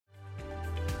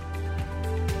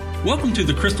Welcome to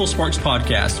the Crystal Sparks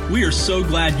Podcast. We are so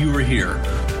glad you are here.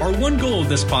 Our one goal of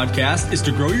this podcast is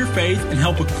to grow your faith and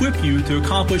help equip you to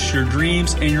accomplish your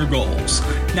dreams and your goals.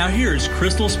 Now here's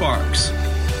Crystal Sparks.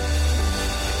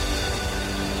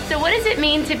 So what does it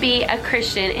mean to be a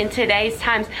Christian in today's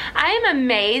times? I am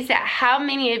amazed at how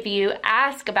many of you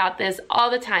ask about this all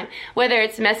the time, whether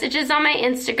it's messages on my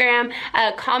Instagram,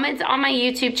 comments on my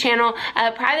YouTube channel,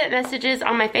 private messages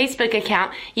on my Facebook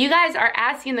account. You guys are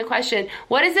asking the question,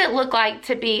 what does it look like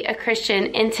to be a Christian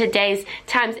in today's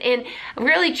times? And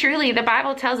really, truly, the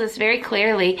Bible tells us very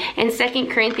clearly in 2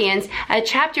 Corinthians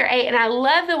chapter 8, and I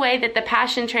love the way that the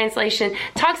Passion Translation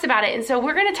talks about it. And so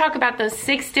we're going to talk about those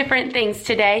 6 different things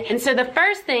today. And so the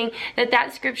first thing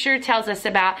that scripture tells us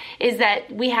about is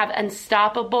that we have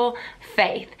unstoppable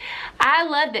faith. I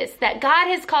love this, that God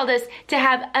has called us to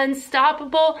have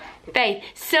unstoppable faith.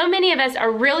 So many of us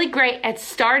are really great at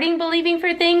starting believing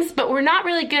for things, but we're not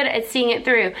really good at seeing it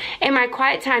through. In my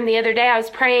quiet time the other day, I was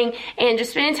praying and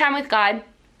just spending time with God.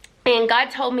 And God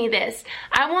told me this: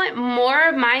 I want more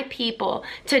of my people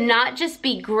to not just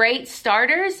be great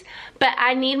starters, but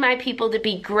I need my people to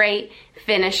be great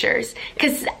finishers.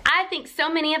 Because I think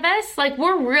so many of us,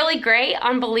 we're really great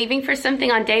on believing for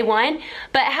something on day 1,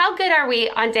 but how good are we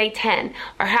on day 10?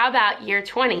 Or how about year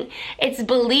 20? It's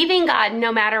believing God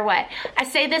no matter what. I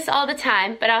say this all the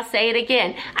time, but I'll say it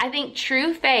again. I think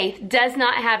true faith does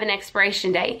not have an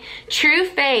expiration date. True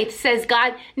faith says,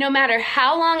 God, no matter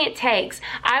how long it takes,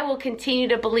 I will continue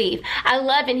to believe. I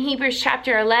love in Hebrews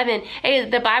chapter 11,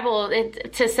 the Bible,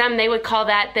 to some, they would call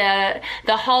that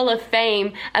the Hall of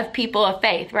Fame of people of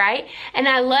faith, right? And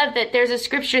I love that there's a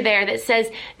scripture there that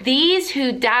says, these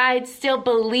who died still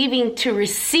believing to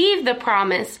receive the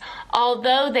promise,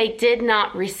 although they did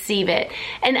not receive it.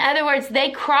 In other words, they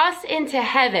crossed into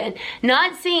heaven,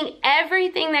 not seeing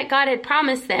everything that God had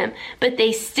promised them, but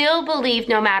they still believed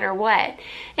no matter what.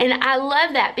 And I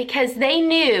love that because they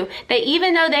knew that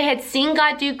even though they had seen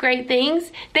God do great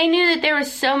things, they knew that there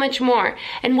was so much more.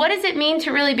 And what does it mean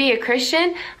to really be a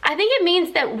Christian? I think it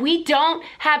means that we don't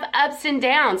have ups and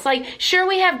downs. Sure,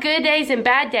 we have good days and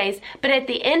bad days, but at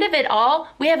the end of it all,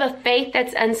 we have a faith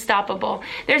that's unstoppable.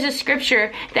 There's a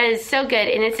scripture that is so good,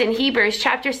 and it's in Hebrews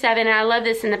chapter 7, and I love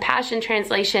this in the Passion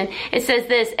Translation. It says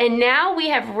this: and now we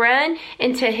have run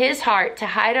into his heart to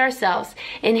hide ourselves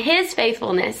in his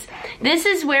faithfulness. This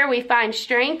is where we find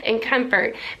strength and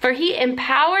comfort, for he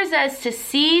empowers us to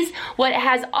seize what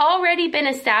has already been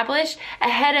established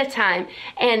ahead of time,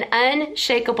 and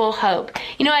unshakable hope.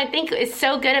 I think it's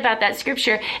so good about that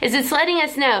scripture is it's letting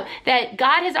us know that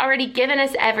God has already given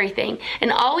us everything,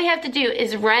 and all we have to do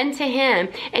is run to him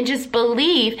and just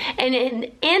believe. And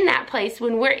in that place,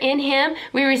 when we're in him,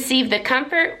 we receive the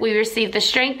comfort, we receive the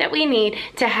strength that we need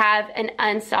to have an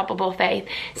unstoppable faith.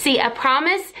 See, a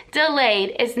promise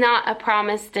delayed is not a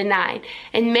promise denied.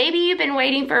 And maybe you've been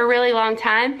waiting for a really long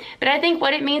time, but I think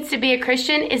what it means to be a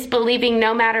Christian is believing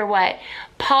no matter what.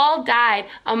 Paul died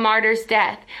a martyr's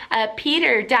death.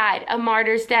 Peter died a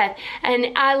martyr's death.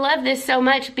 And I love this so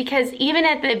much because even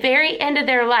at the very end of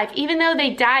their life, even though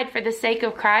they died for the sake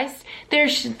of Christ, their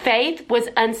faith was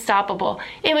unstoppable.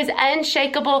 It was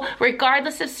unshakable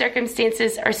regardless of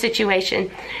circumstances or situation.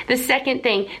 The second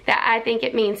thing that I think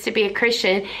it means to be a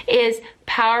Christian is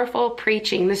powerful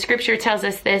preaching. The scripture tells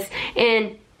us this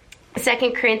in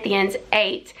 2 Corinthians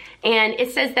 8. And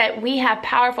it says that we have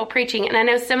powerful preaching. And I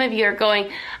know some of you are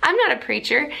going, I'm not a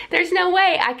preacher. There's no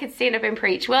way I could stand up and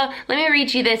preach. Well, let me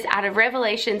read you this out of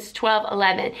Revelations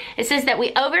 12:11. It says that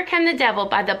we overcome the devil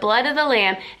by the blood of the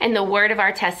Lamb and the word of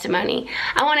our testimony.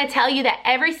 I want to tell you that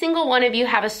every single one of you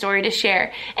have a story to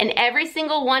share. And every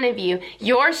single one of you,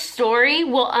 your story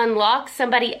will unlock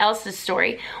somebody else's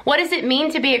story. What does it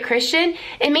mean to be a Christian?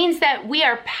 It means that we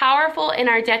are powerful in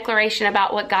our declaration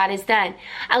about what God has done.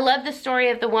 I love the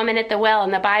story of the woman at the well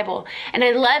in the Bible. And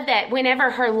I love that whenever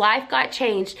her life got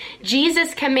changed,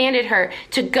 Jesus commanded her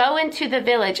to go into the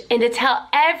village and to tell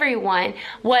everyone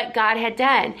what God had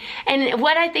done. And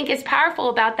what I think is powerful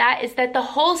about that is that the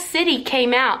whole city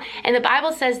came out. And the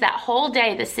Bible says that whole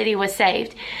day the city was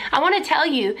saved. I want to tell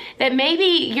you that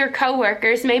maybe your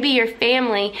coworkers, maybe your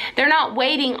family, they're not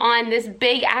waiting on this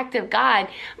big act of God,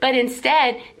 but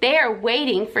instead they are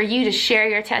waiting for you to share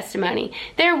your testimony.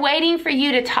 They're waiting for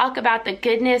you to talk about the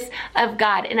goodness goodness of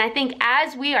God. And I think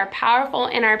as we are powerful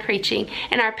in our preaching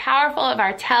and are powerful of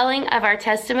our telling of our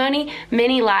testimony,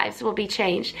 many lives will be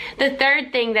changed. The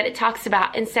third thing that it talks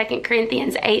about in 2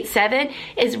 Corinthians 8:7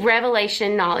 is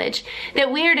revelation knowledge,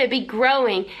 that we are to be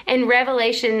growing in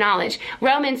revelation knowledge.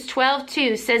 Romans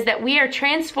 12:2 says that we are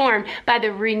transformed by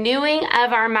the renewing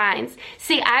of our minds.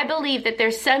 See, I believe that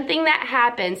there's something that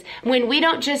happens when we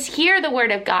don't just hear the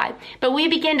Word of God, but we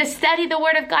begin to study the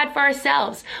Word of God for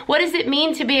ourselves. What does it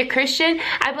mean to be a Christian?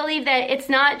 I believe that it's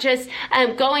not just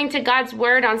going to God's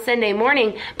Word on Sunday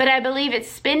morning, but I believe it's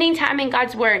spending time in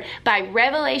God's Word by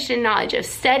revelation knowledge of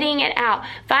studying it out,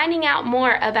 finding out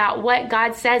more about what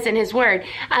God says in His Word.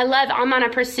 I'm on a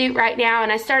pursuit right now,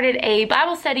 and I started a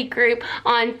Bible study group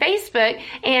on Facebook,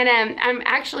 and I'm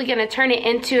actually going to turn it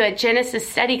into a Genesis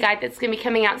study guide that's going to be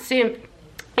coming out soon.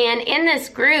 And in this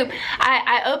group,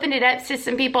 I opened it up to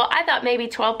some people. I thought maybe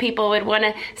 12 people would want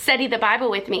to study the Bible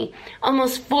with me.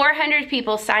 Almost 400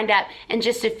 people signed up in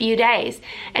just a few days.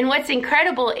 And what's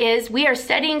incredible is we are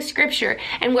studying Scripture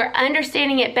and we're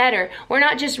understanding it better. We're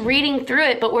not just reading through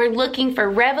it, but we're looking for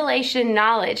revelation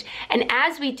knowledge. And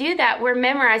as we do that, we're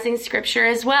memorizing Scripture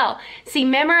as well. See,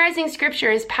 memorizing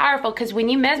Scripture is powerful because when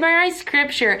you memorize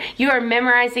Scripture, you are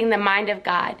memorizing the mind of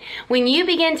God. When you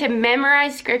begin to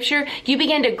memorize Scripture, you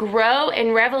begin to grow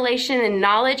in revelation and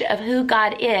knowledge of who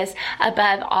God is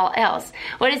above all else.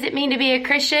 What does it mean to be a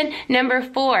Christian? Number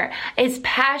 4 is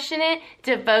passionate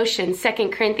devotion.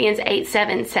 2 Corinthians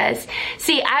 8:7 says.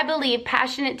 See, I believe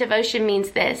passionate devotion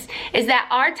means this, is that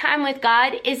our time with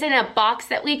God isn't a box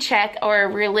that we check or a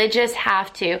religious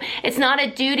have to. It's not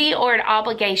a duty or an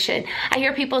obligation. I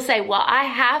hear people say, well, I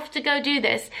have to go do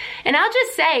this. And I'll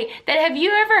just say that, have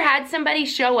you ever had somebody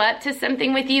show up to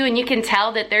something with you and you can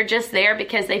tell that they're just there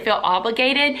because they feel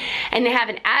obligated and they have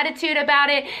an attitude about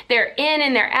it? They're in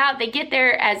and they're out. They get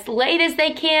there as late as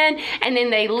they can and then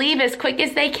they leave as quick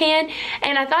as they can.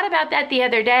 And I thought about that the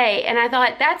other day, and I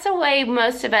thought that's the way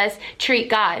most of us treat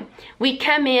God. We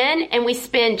come in and we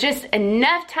spend just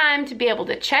enough time to be able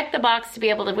to check the box to be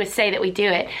able to say that we do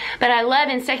it. But I love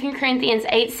in 2 Corinthians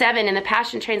 8:7 in the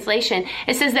Passion Translation,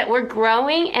 it says that we're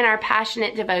growing in our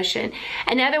passionate devotion.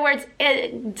 In other words,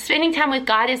 spending time with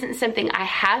God isn't something I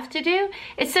have to do.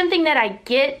 It's something that I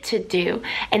get to do.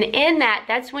 And in that,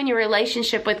 that's when your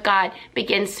relationship with God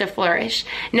begins to flourish.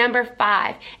 Number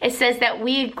 5, it says that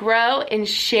we grow in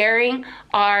sharing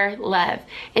our love.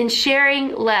 In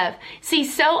sharing love. See,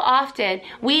 so often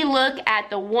we look at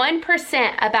the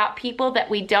 1% about people that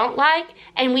we don't like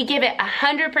and we give it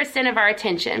 100% of our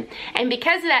attention. And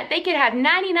because of that, they could have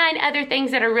 99 other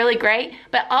things that are really great,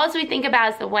 but all we think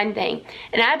about is the one thing.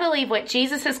 And I believe what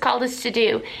Jesus has called us to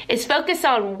do is focus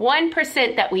on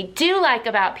 1% that we do like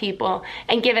about people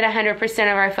and give it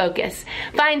 100% of our focus.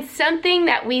 Find something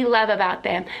that we love about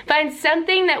them. Find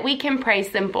something that we can praise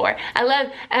them for. I love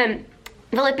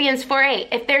Philippians 4:8,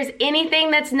 if there's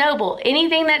anything that's noble,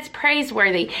 anything that's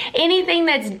praiseworthy, anything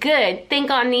that's good,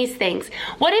 think on these things.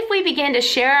 What if we begin to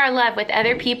share our love with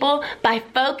other people by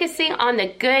focusing on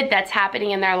the good that's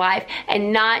happening in their life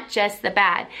and not just the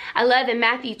bad? I love in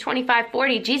Matthew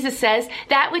 25:40, Jesus says,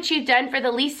 that which you've done for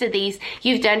the least of these,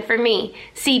 you've done for me.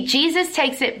 See, Jesus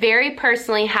takes it very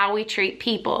personally how we treat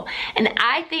people. And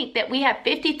I think that we have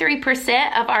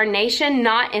 53% of our nation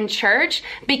not in church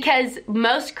because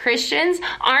most Christians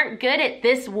aren't good at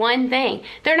this one thing.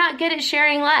 They're not good at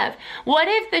sharing love. What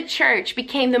if the church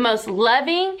became the most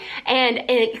loving and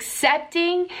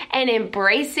accepting and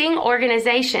embracing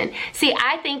organization? See,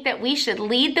 I think that we should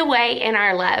lead the way in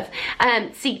our love.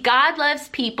 See, God loves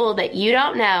people that you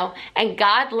don't know, and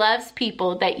God loves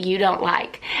people that you don't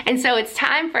like. And so it's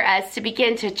time for us to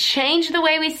begin to change the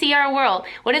way we see our world.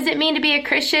 What does it mean to be a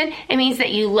Christian? It means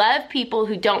that you love people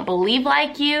who don't believe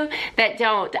like you, that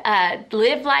don't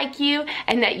live like you,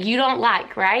 and that you don't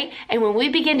like, right? And when we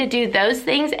begin to do those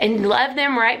things and love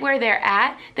them right where they're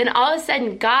at, then all of a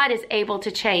sudden God is able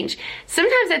to change.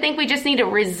 Sometimes I think we just need to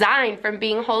resign from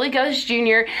being Holy Ghost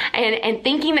Jr. and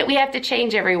thinking that we have to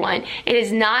change everyone. It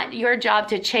is not your job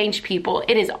to change people.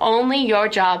 It is only your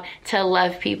job to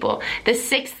love people. The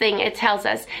 6th thing it tells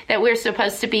us that we're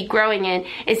supposed to be growing in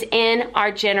is in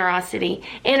our generosity,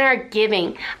 in our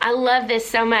giving. I love this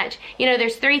so much. You know,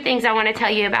 there's 3 things I want to tell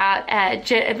you about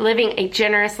living a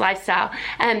generous lifestyle.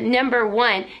 Number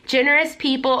one, generous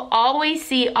people always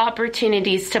see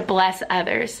opportunities to bless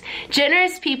others.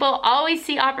 Generous people always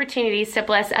see opportunities to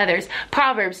bless others.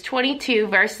 Proverbs 22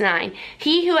 verse 9.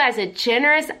 He who has a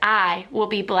generous eye will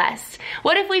be blessed.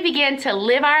 What if we began to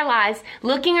live our lives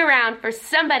looking around for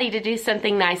somebody to do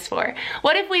something nice for?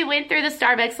 What if we went through the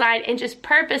Starbucks line and just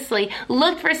purposely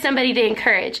looked for somebody to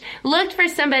encourage, looked for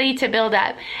somebody to build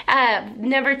up?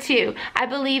 Number two, I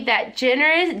believe that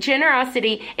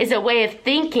generosity is a way of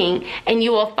thinking, and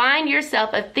you will find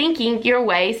yourself of thinking your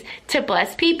ways to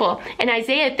bless people. And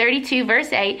Isaiah 32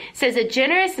 verse 8 says, a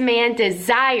generous man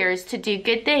desires to do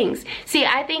good things. See,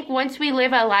 I think once we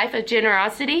live a life of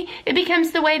generosity, it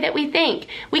becomes the way that we think.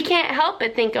 We can't help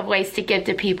but think of ways to give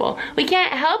to people. We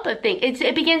can't help but think.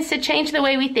 It begins to change the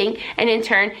way we think, and in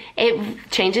turn, it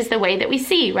changes the way that we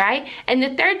see, right? And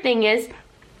the third thing is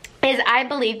I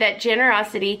believe that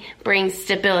generosity brings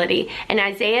stability. In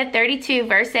Isaiah 32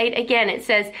 verse 8, again, it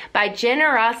says, by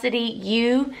generosity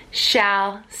you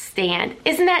shall stand.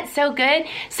 Isn't that so good?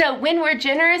 So when we're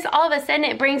generous, all of a sudden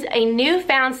it brings a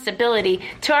newfound stability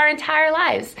to our entire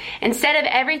lives. Instead of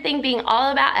everything being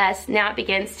all about us, now it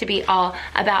begins to be all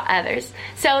about others.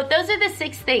 So those are the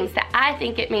 6 things that I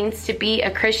think it means to be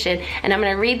a Christian. And I'm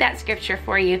going to read that scripture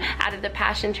for you out of the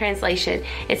Passion Translation.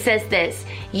 It says this,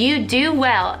 you do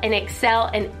well and excel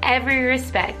in every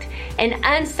respect, in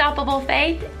unstoppable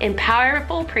faith, in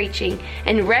powerful preaching,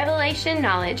 in revelation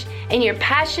knowledge, in your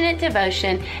passionate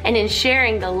devotion, and in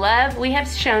sharing the love we have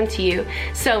shown to you.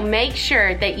 So make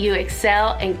sure that you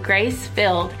excel in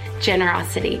grace-filled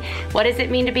generosity. What does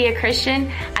it mean to be a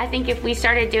Christian? I think if we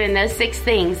started doing those 6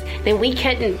 things, then we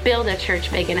couldn't build a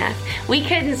church big enough. We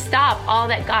couldn't stop all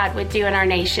that God would do in our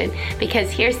nation, because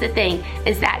here's the thing,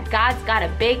 is that God's got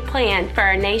a big plan for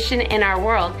our nation and our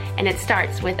world, and it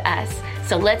starts with us.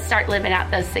 So let's start living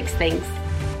out those 6 things.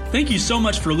 Thank you so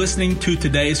much for listening to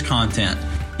today's content.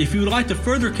 If you would like to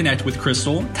further connect with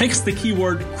Crystal, text the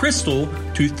keyword Crystal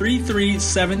to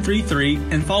 33733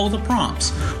 and follow the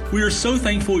prompts. We are so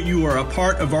thankful you are a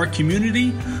part of our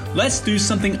community. Let's do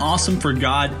something awesome for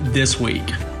God this week.